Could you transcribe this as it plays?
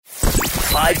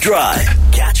5 Drive.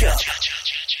 Catch up.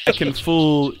 I can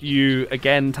fool you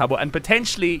again, Thabo, and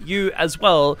potentially you as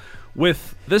well,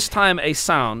 with this time a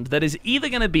sound that is either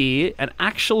going to be an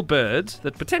actual bird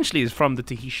that potentially is from the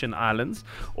Tahitian Islands,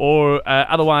 or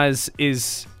otherwise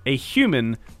is a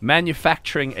human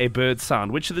manufacturing a bird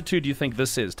sound. Which of the two do you think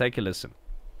this is? Take a listen.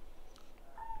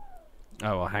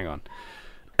 Oh, well, hang on.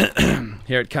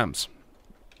 Here it comes.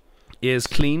 Ears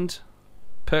cleaned,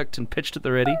 perked and pitched at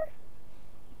the ready.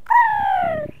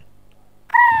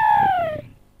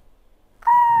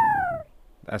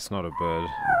 That's not a bird.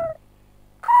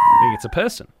 I think it's a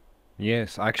person.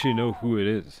 Yes, I actually know who it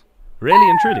is. Really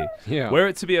and truly. Yeah. Were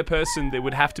it to be a person, there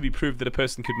would have to be proof that a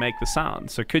person could make the sound.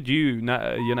 So could you,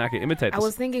 Yonaka, imitate I this?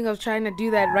 was thinking of trying to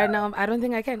do that right now. I don't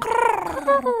think I can. I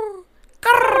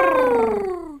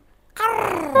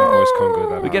always can't go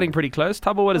that We're getting pretty close.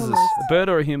 Thabo, what is this? A bird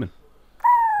or a human?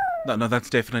 No, that's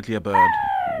definitely a bird.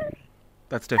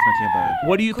 That's definitely a bird.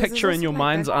 What do you 'Cause it's picture in also your like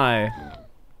mind's that. eye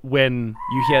when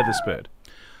you hear this bird?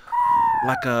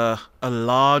 Like a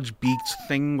large beaked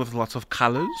thing with lots of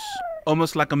colors.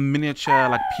 Almost like a miniature,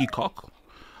 like peacock.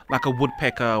 Like a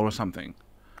woodpecker or something.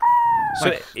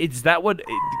 So is that what it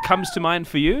comes to mind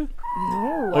for you?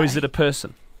 No. Or is it a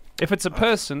person? If it's a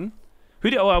person, who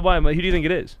do you think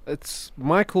it is? It's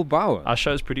Michael Bauer. Our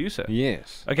show's producer.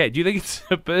 Yes. Okay, do you think it's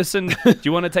a person? Do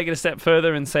you want to take it a step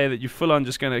further and say that you're full on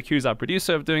just going to accuse our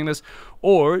producer of doing this?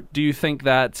 Or do you think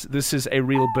that this is a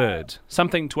real bird?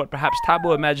 Something to what perhaps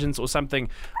Thabo imagines, or something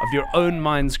of your own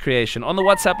mind's creation? On the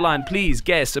WhatsApp line, please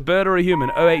guess, a bird or a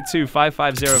human?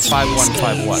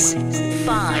 082-550-5151.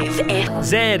 5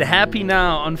 Zed, happy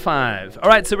now on 5. All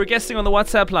right, so we're guessing on the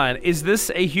WhatsApp line. Is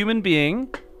this a human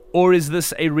being or is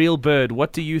this a real bird?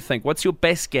 What do you think? What's your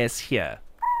best guess here?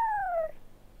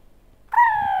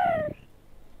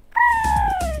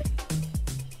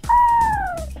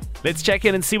 Let's check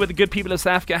in and see what the good people of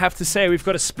South Africa have to say. We've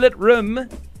got a split room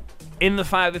in the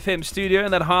 5FM studio,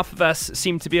 and that half of us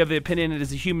seem to be of the opinion it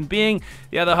is a human being.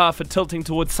 The other half are tilting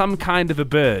towards some kind of a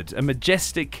bird, a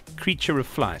majestic creature of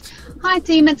flight. Hi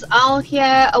team, it's Al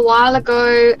here. A while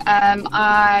ago,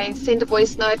 I sent a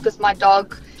voice note because my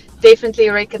dog definitely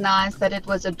recognized that it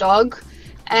was a dog.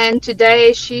 And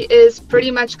today she is pretty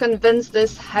much convinced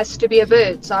this has to be a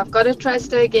bird. So I've got to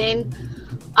trust her again.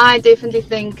 I definitely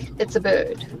think it's a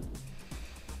bird.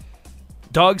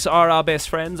 Dogs are our best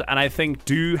friends, and I think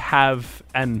do have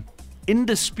an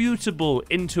indisputable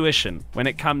intuition when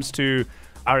it comes to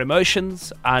our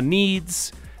emotions, our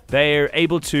needs. They're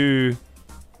able to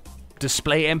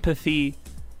display empathy,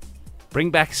 bring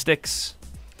back sticks,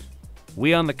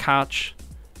 we on the couch,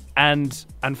 and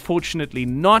unfortunately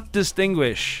not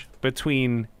distinguish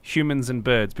between humans and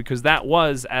birds, because that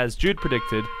was, as Jude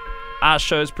predicted, our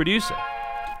show's producer,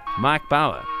 Mike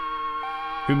Bauer,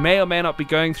 who may or may not be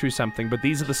going through something, but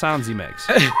these are the sounds he makes.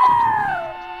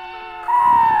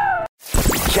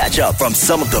 Catch up from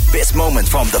some of the best moments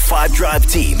from the 5 Drive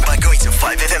team by going to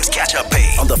 5FM's catch up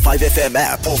page on the 5FM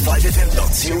app or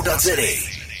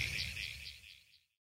 5FM.co.za.